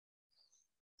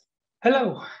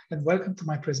Hello, and welcome to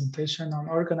my presentation on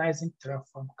organizing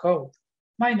Terraform code.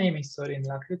 My name is Sorin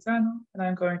Lacriteanu, and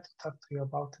I'm going to talk to you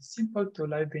about a simple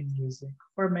tool I've been using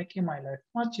for making my life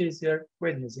much easier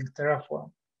when using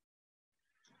Terraform.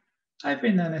 I've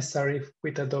been an SRE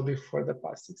with Adobe for the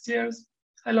past 6 years.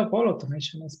 I love all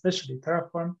automation, especially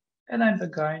Terraform, and I'm the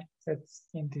guy that's,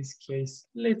 in this case,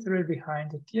 literally behind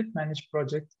the Git managed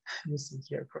project you see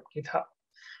here from GitHub.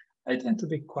 I tend to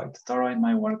be quite thorough in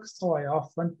my work, so I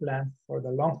often plan for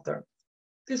the long term.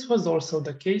 This was also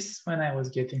the case when I was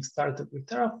getting started with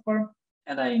Terraform,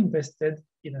 and I invested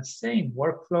in a sane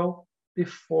workflow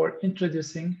before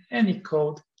introducing any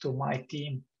code to my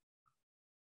team.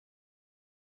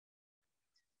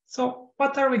 So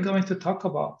what are we going to talk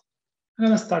about? I'm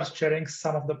going to start sharing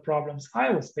some of the problems I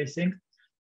was facing.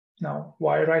 Now,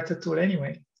 why write a tool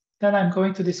anyway? Then I'm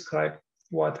going to describe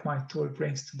what my tool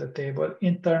brings to the table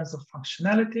in terms of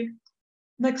functionality.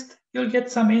 Next, you'll get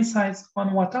some insights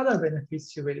on what other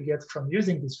benefits you will get from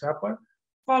using this wrapper,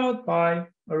 followed by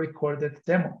a recorded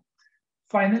demo.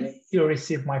 Finally, you'll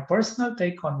receive my personal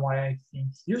take on why I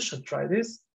think you should try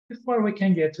this before we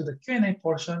can get to the Q&A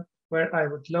portion, where I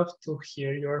would love to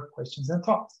hear your questions and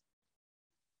thoughts.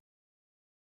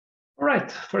 All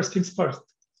right, first things first.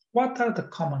 What are the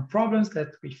common problems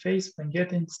that we face when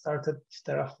getting started with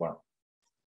Terraform?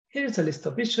 Here's a list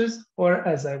of issues, or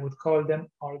as I would call them,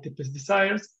 our deepest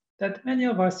desires, that many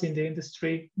of us in the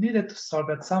industry needed to solve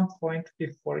at some point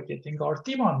before getting our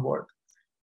team on board.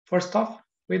 First off,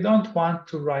 we don't want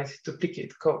to write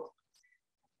duplicate code.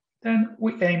 Then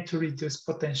we aim to reduce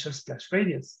potential splash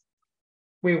radius.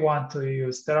 We want to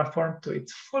use Terraform to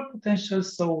its full potential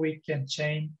so we can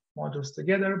chain modules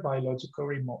together by logical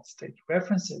remote state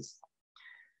references.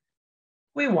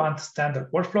 We want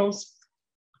standard workflows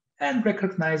and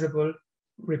recognizable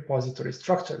repository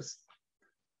structures.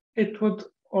 It would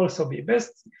also be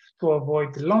best to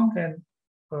avoid long and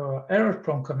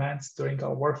error-prone commands during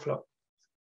our workflow.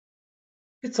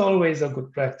 It's always a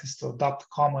good practice to adopt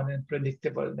common and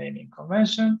predictable naming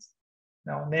conventions.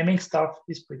 Now, naming stuff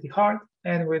is pretty hard,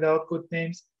 and without good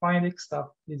names, finding stuff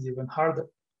is even harder.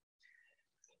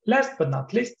 Last but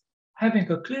not least,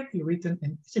 having a clearly written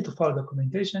and easy-to-follow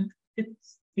documentation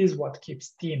is what keeps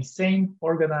teams sane,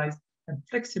 organized, and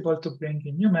flexible to bring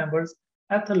in new members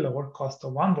at a lower cost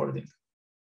of onboarding.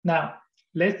 Now,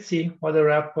 let's see what the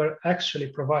wrapper actually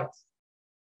provides.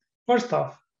 First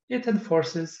off, it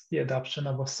enforces the adoption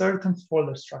of a certain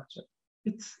folder structure.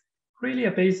 It's really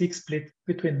a basic split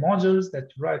between modules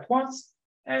that you write once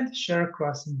and share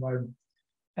across environments.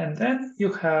 And then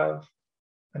you have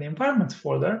an environment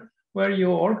folder where you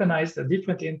organize the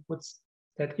different inputs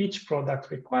that each product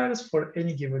requires for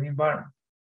any given environment.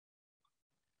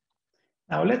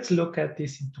 Now let's look at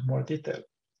this into more detail.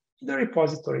 In the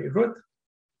repository root,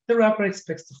 the wrapper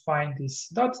expects to find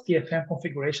this .tfm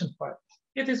configuration file.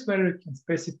 It is where you can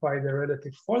specify the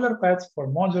relative folder paths for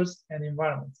modules and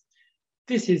environments.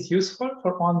 This is useful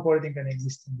for onboarding an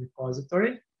existing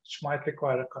repository, which might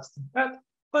require a custom path,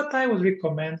 but I would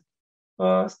recommend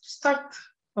to start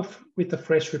off with a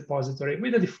fresh repository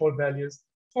with the default values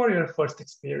for your first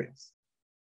experience.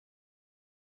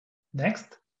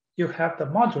 Next, you have the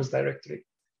modules directory,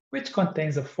 which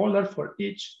contains a folder for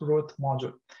each root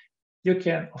module. You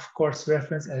can, of course,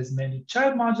 reference as many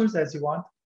child modules as you want,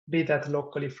 be that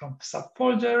locally from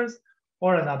subfolders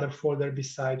or another folder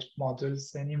beside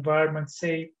modules and environments,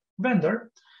 say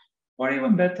vendor, or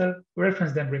even better,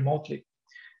 reference them remotely.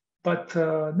 But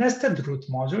nested root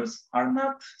modules are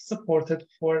not supported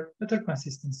for better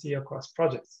consistency across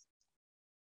projects.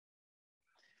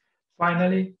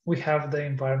 Finally, we have the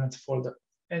environments folder,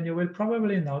 and you will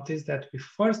probably notice that we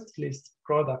first list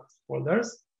product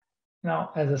folders. Now,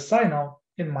 as a side note,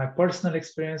 in my personal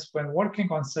experience when working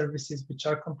on services which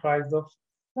are comprised of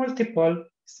multiple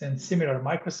and similar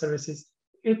microservices,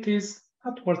 it is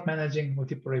not worth managing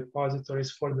multiple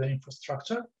repositories for the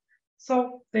infrastructure,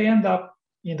 so they end up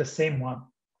in the same one.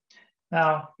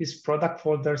 Now, these product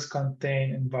folders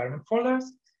contain environment folders,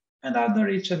 and under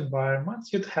each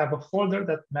environment, you'd have a folder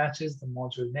that matches the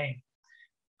module name.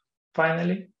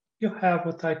 Finally, you have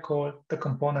what I call the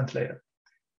component layer,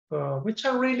 which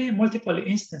are really multiple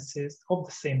instances of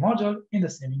the same module in the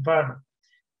same environment.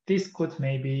 This could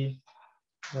be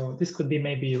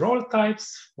maybe role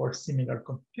types for similar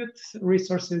compute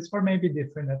resources, or maybe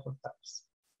different network types.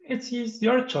 It is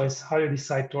your choice how you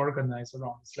decide to organize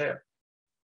around this layer.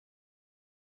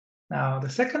 Now, the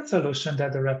second solution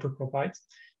that the wrapper provides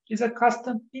is a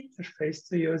custom interface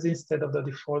to use instead of the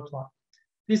default one.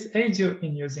 This aids you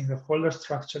in using the folder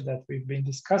structure that we've been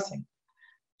discussing.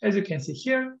 As you can see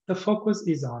here, the focus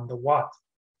is on the what.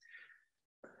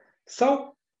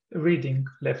 So reading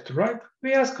left to right,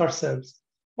 we ask ourselves,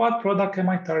 what product am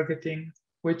I targeting?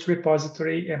 Which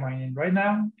repository am I in right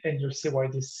now? And you'll see why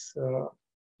this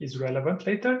is relevant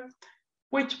later.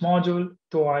 Which module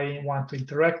do I want to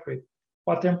interact with?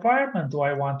 What environment do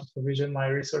I want to provision my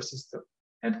resources to?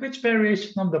 And which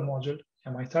variation of the module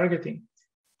am I targeting?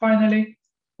 Finally,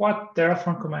 what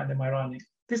Terraform command am I running?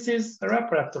 This is a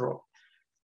wrapper after all.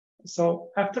 So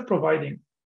after providing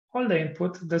all the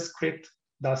input, the script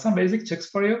does some basic checks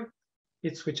for you.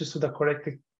 It switches to the correct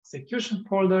execution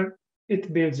folder,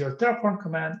 it builds your Terraform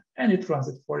command, and it runs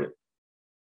it for you.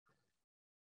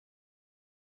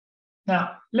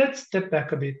 Now, let's step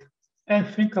back a bit and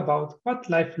think about what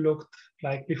life looked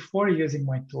like before using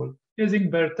my tool, using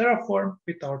bare Terraform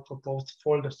with our proposed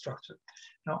folder structure.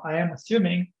 Now, I am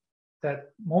assuming that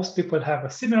most people have a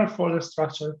similar folder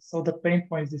structure, so the pain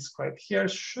points described here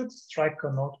should strike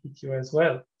a note with you as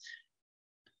well.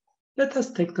 Let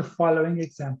us take the following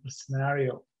example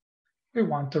scenario. We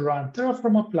want to run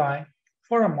Terraform apply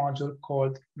for a module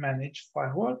called Manage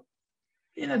Firewall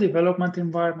in a development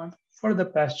environment for the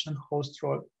Bastion host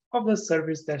role of the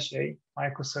service-a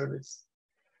microservice.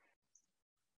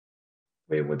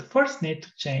 We would first need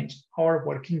to change our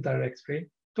working directory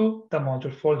to the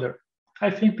module folder. I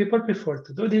think people prefer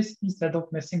to do this instead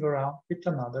of messing around with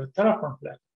another Terraform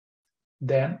flag.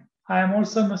 Then, I am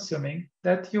also assuming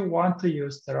that you want to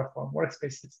use Terraform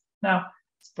workspaces. Now,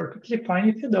 it's perfectly fine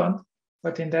if you don't,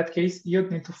 but in that case,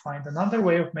 you'd need to find another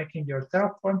way of making your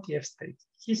Terraform TF state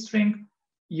keystring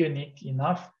unique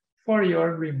enough for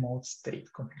your remote state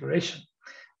configuration.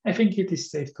 I think it is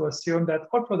safe to assume that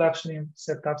all production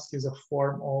setups use a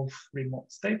form of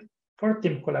remote state for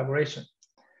team collaboration.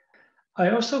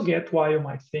 I also get why you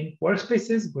might think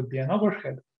workspaces would be an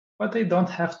overhead, but they don't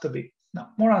have to be. Now,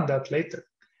 more on that later.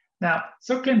 Now,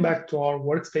 circling back to our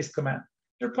workspace command,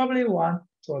 you'll probably want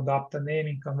to adopt a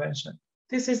naming convention.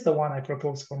 This is the one I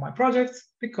propose for my projects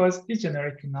because it's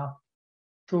generic enough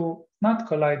to not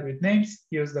collide with names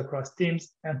used across teams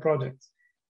and projects.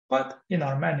 But in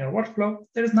our manual workflow,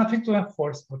 there is nothing to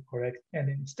enforce or correct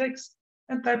any mistakes,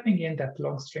 and typing in that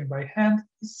long string by hand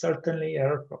is certainly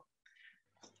error-prone.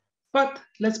 But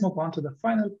let's move on to the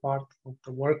final part of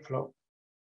the workflow.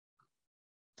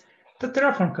 The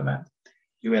Terraform command.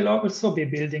 You will also be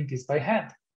building this by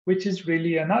hand, which is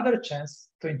really another chance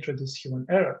to introduce human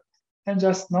error. And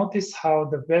just notice how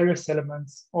the various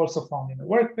elements also found in the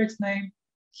workspace name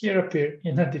here appear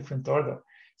in a different order.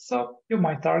 So you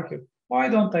might argue, why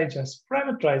don't I just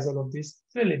parameterize all of this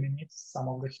to eliminate some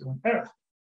of the human error?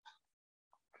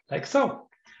 Like so.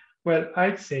 Well,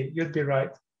 I'd say you'd be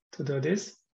right to do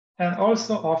this, and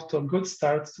also off to a good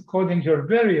start to coding your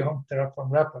very own Terraform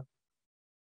wrapper.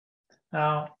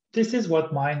 Now, this is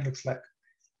what mine looks like.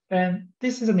 And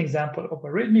this is an example of a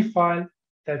README file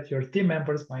that your team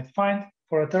members might find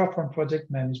for a Terraform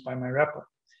project managed by my wrapper.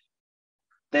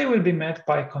 They will be met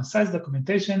by concise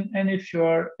documentation, and if you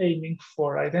are aiming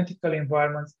for identical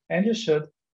environments, and you should,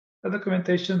 the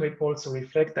documentation will also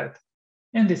reflect that.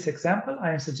 In this example,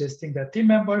 I am suggesting that team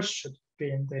members should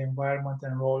pin the environment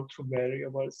and role through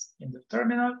variables in the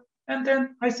terminal, and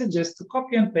then I suggest to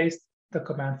copy and paste the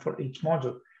command for each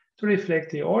module to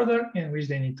reflect the order in which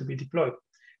they need to be deployed.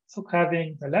 So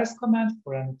having the last command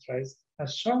parameterized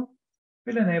as shown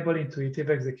will enable intuitive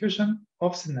execution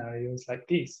of scenarios like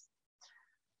these.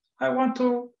 I want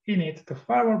to init the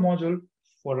firewall module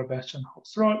for a Bastion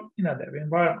host role in a dev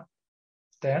environment.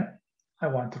 Then I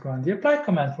want to run the apply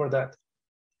command for that.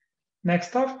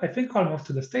 Next off, I think I'll move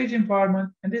to the stage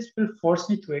environment, and this will force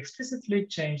me to explicitly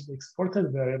change the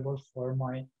exported variable for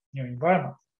my new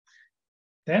environment.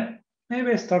 Then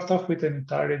maybe I start off with an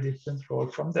entirely different role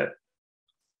from there.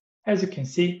 As you can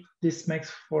see, this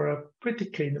makes for a pretty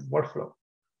clean workflow.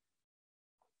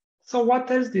 So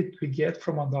what else did we get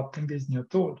from adopting this new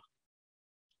tool?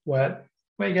 Well,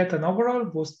 we get an overall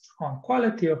boost on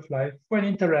quality of life when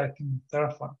interacting with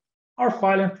Terraform. Our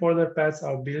file and folder paths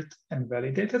are built and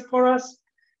validated for us.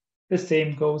 The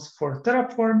same goes for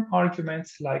Terraform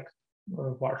arguments like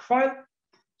var file.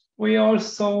 We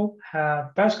also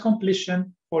have batch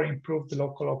completion for improved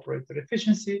local operator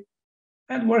efficiency,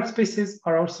 and workspaces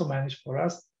are also managed for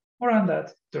us. More on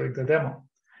that during the demo.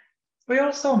 We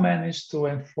also managed to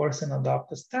enforce and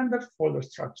adopt a standard folder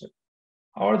structure.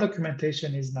 Our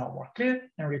documentation is now more clear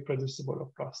and reproducible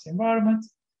across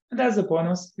environments, and as a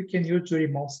bonus, we can use the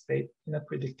remote state in a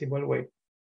predictable way.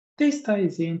 This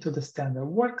ties into the standard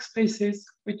workspaces,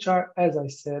 which are, as I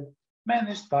said,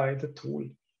 managed by the tool.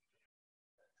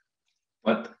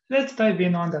 But let's dive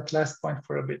in on that last point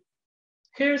for a bit.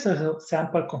 Here's a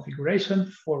sample configuration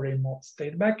for remote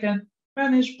state backend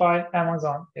managed by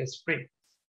Amazon S3.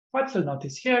 What you'll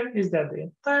notice here is that the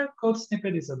entire code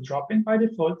snippet is a drop-in by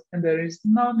default, and there is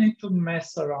no need to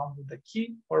mess around with the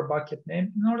key or bucket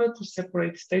name in order to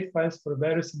separate state files for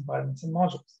various environments and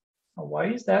modules. Now, why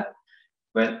is that?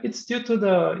 Well, it's due to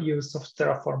the use of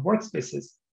Terraform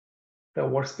workspaces. The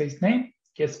workspace name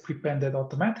gets prepended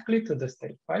automatically to the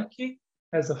state file key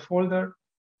as a folder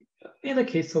in the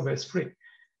case of S3.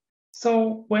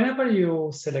 So whenever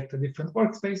you select a different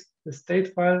workspace, the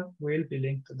state file will be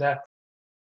linked to that.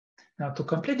 Now, to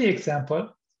complete the example,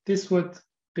 this would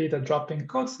be the drop-in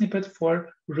code snippet for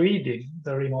reading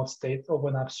the remote state of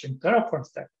an upstream Terraform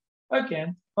stack.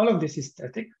 Again, all of this is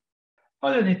static.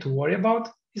 All you need to worry about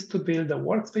is to build a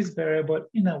workspace variable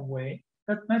in a way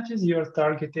that matches your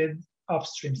targeted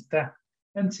upstream stack.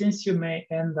 And since you may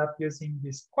end up using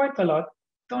this quite a lot,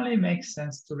 it only makes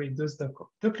sense to reduce the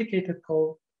duplicated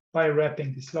code by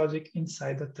wrapping this logic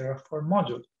inside the Terraform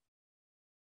module,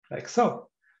 like so.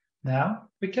 Now,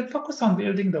 we can focus on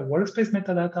building the workspace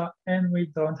metadata, and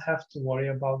we don't have to worry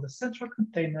about the central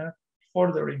container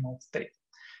for the remote state.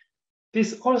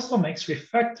 This also makes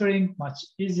refactoring much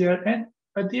easier and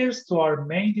adheres to our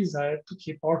main desire to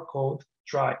keep our code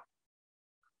dry.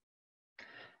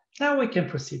 Now we can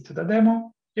proceed to the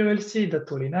demo. You will see the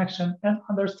tool in action and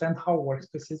understand how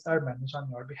workspaces are managed on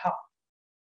your behalf.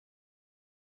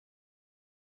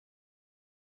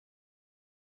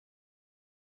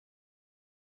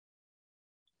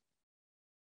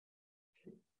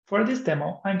 For this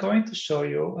demo, I'm going to show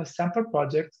you a sample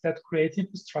project that creates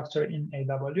infrastructure in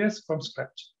AWS from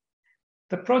scratch.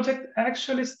 The project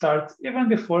actually starts even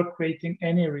before creating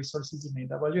any resources in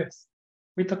AWS,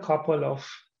 with a couple of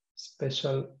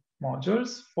special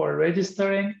modules for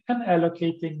registering and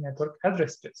allocating network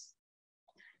address space.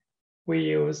 We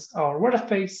use our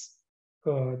workspace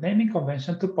naming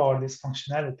convention to power this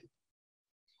functionality.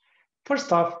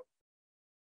 First off,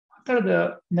 under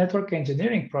the network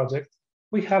engineering project,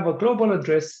 we have a global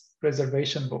address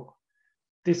reservation book.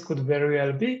 This could very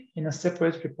well be in a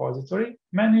separate repository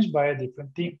managed by a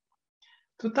different team.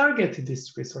 To target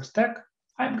this resource stack,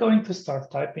 I'm going to start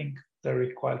typing the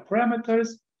required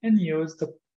parameters and use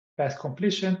the path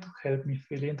completion to help me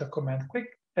fill in the command quick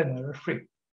and error-free.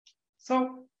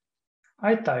 So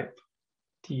I type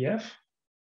tf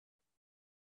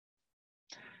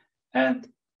and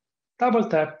double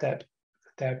tap the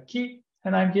tab key,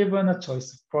 and I'm given a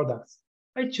choice of products.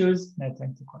 I choose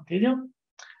NetLink to continue.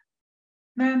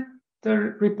 Then the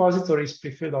repository is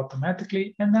pre-filled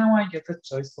automatically, and now I get a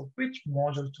choice of which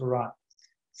module to run.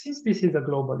 Since this is a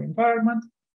global environment,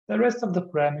 the rest of the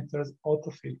parameters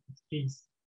autofill with ease.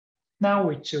 Now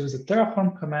we choose a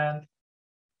Terraform command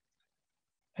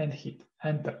and hit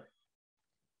enter.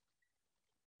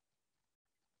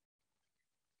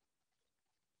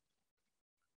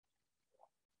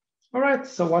 All right,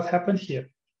 so what happened here?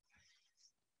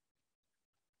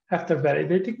 After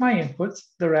validating my inputs,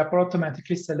 the wrapper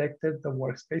automatically selected the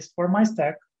workspace for my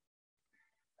stack,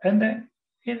 and then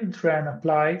it ran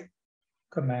apply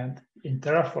command in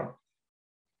Terraform.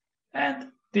 And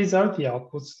these are the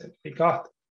outputs that we got.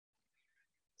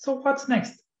 So what's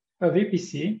next? A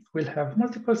VPC will have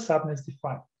multiple subnets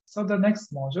defined, so the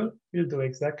next module will do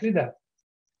exactly that.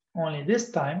 Only this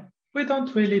time, we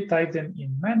don't really type them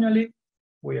in manually,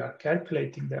 we are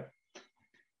calculating them.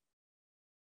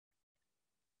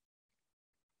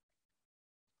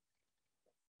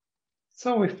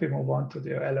 So if we move on to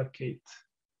the allocate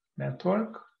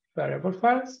network variable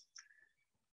files,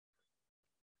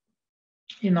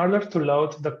 in order to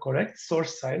load the correct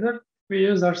source CIDR, we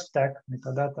use our stack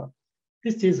metadata.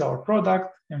 This is our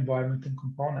product, environment, and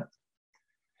component.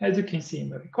 As you can see in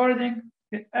the recording,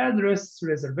 the address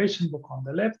reservation book on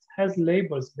the left has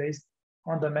labels based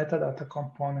on the metadata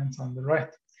components on the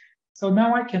right. So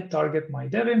now I can target my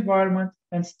dev environment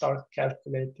and start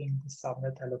calculating the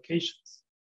subnet allocations.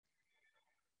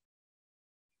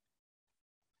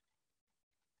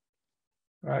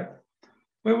 Right?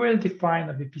 We will define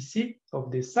a VPC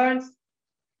of this size.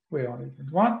 We only need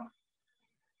one.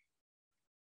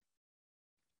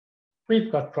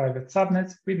 We've got private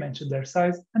subnets, we mentioned their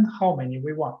size and how many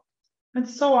we want, and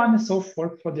so on and so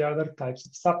forth for the other types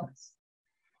of subnets.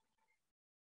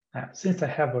 Now, since I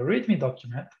have a README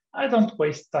document, I don't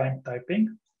waste time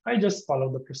typing, I just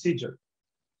follow the procedure.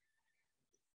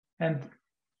 And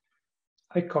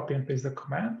I copy and paste the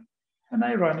command, and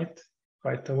I run it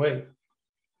right away.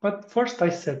 But first I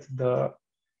set the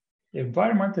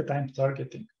environment that I'm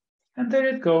targeting, and there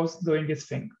it goes doing its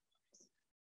thing.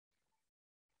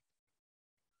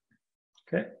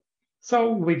 Okay,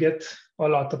 so we get a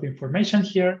lot of information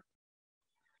here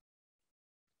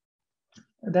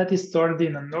that is stored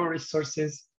in no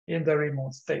resources in the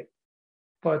remote state.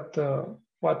 But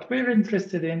what we're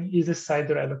interested in is the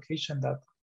CIDR allocation data,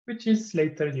 which is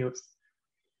later used.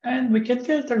 And we can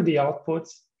filter the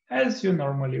outputs as you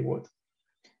normally would.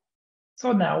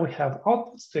 So now we have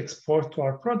outputs to export to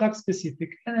our product-specific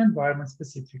and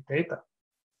environment-specific data.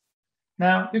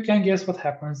 Now you can guess what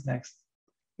happens next.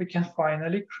 We can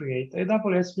finally create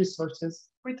AWS resources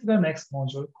with the next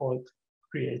module called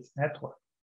Create Network.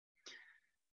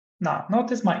 Now,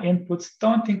 notice my inputs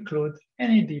don't include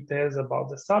any details about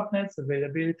the subnets,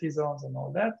 availability zones, and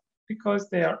all that, because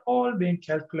they are all being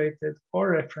calculated or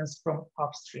referenced from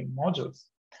upstream modules.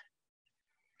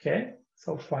 Okay,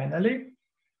 so finally,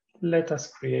 let us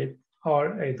create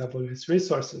our AWS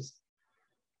resources.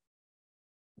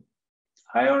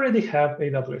 I already have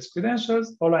AWS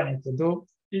credentials. All I need to do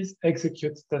is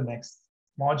execute the next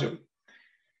module.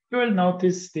 You will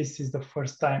notice this is the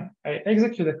first time I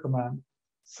execute a command,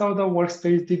 so the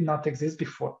workspace did not exist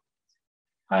before.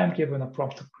 I am given a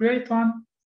prompt to create one,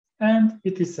 and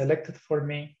it is selected for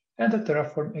me, and the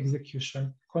Terraform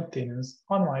execution continues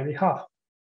on my behalf.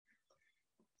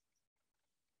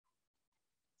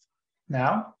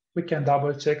 Now, we can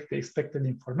double check the expected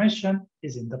information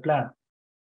is in the plan.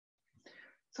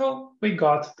 So we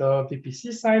got the VPC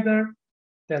CIDR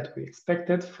that we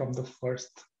expected from the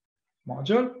first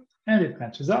module, and it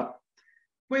matches up.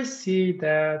 We see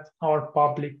that our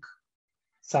public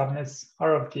subnets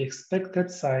are of the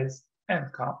expected size and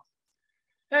count.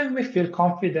 And we feel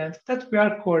confident that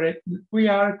we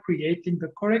are creating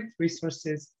the correct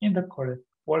resources in the correct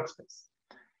workspace.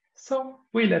 So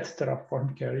we let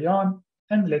Terraform carry on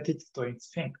and let it do its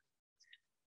thing.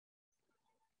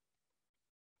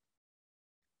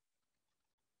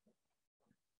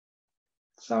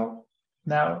 So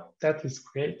now that is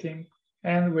creating,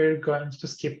 and we're going to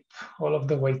skip all of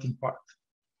the waiting part.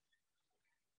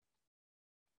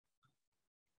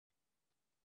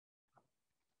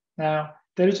 Now,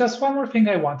 there is just one more thing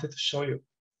I wanted to show you.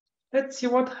 Let's see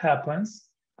what happens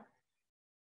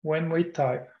when we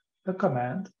type the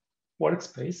command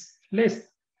workspace list.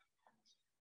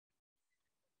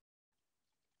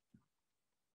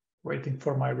 Waiting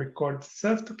for my record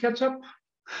self to catch up.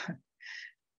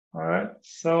 All right,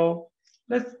 so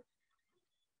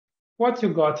what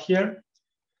you got here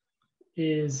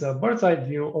is a bird's eye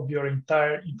view of your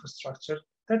entire infrastructure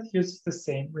that uses the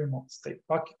same remote state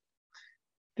bucket.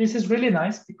 This is really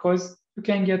nice because you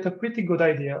can get a pretty good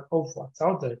idea of what's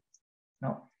out there.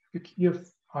 Now, you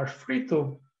are free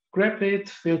to grab it,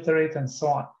 filter it, and so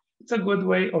on. It's a good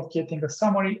way of getting a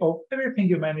summary of everything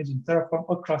you manage in Terraform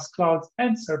across clouds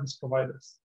and service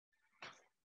providers.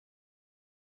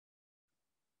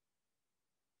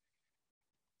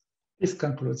 This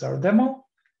concludes our demo.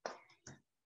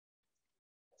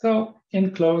 So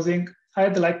in closing,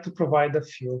 I'd like to provide a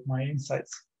few of my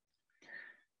insights.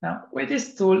 Now, with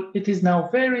this tool, it is now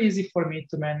very easy for me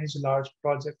to manage large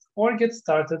projects or get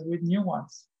started with new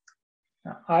ones.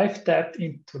 Now, I've tapped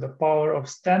into the power of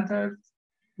standard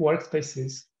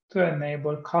workspaces to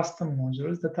enable custom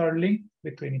modules that are linked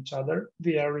between each other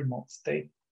via remote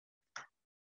state.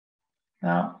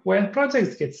 Now, when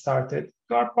projects get started,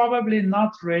 you are probably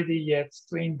not ready yet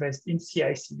to invest in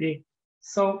CI/CD.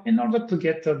 So in order to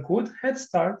get a good head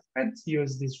start, let's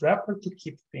use this wrapper to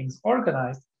keep things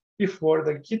organized before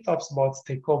the GitOps bots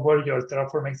take over your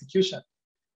Terraform execution.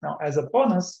 Now, as a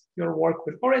bonus, your work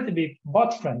will already be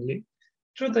bot-friendly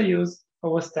through the use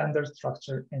of a standard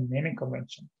structure and naming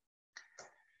convention.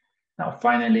 Now,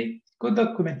 finally, good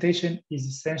documentation is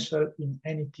essential in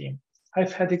any team.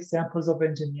 I've had examples of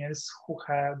engineers who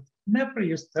had never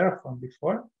used Terraform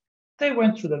before. They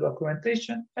went through the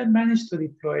documentation and managed to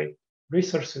deploy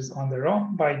resources on their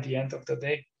own by the end of the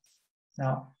day.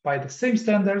 Now, by the same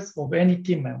standards of any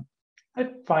team member, I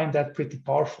find that pretty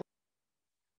powerful.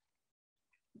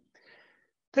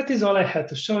 That is all I had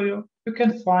to show you. You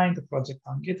can find the project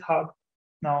on GitHub.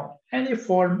 Now, any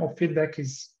form of feedback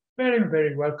is very,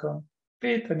 very welcome.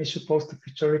 Be it an issue post, a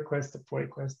feature request, a pull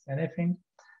request, anything.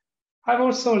 I've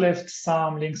also left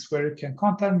some links where you can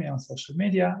contact me on social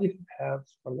media if you have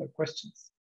further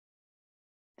questions.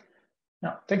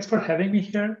 Now, thanks for having me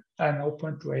here. I'm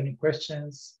open to any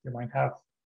questions you might have.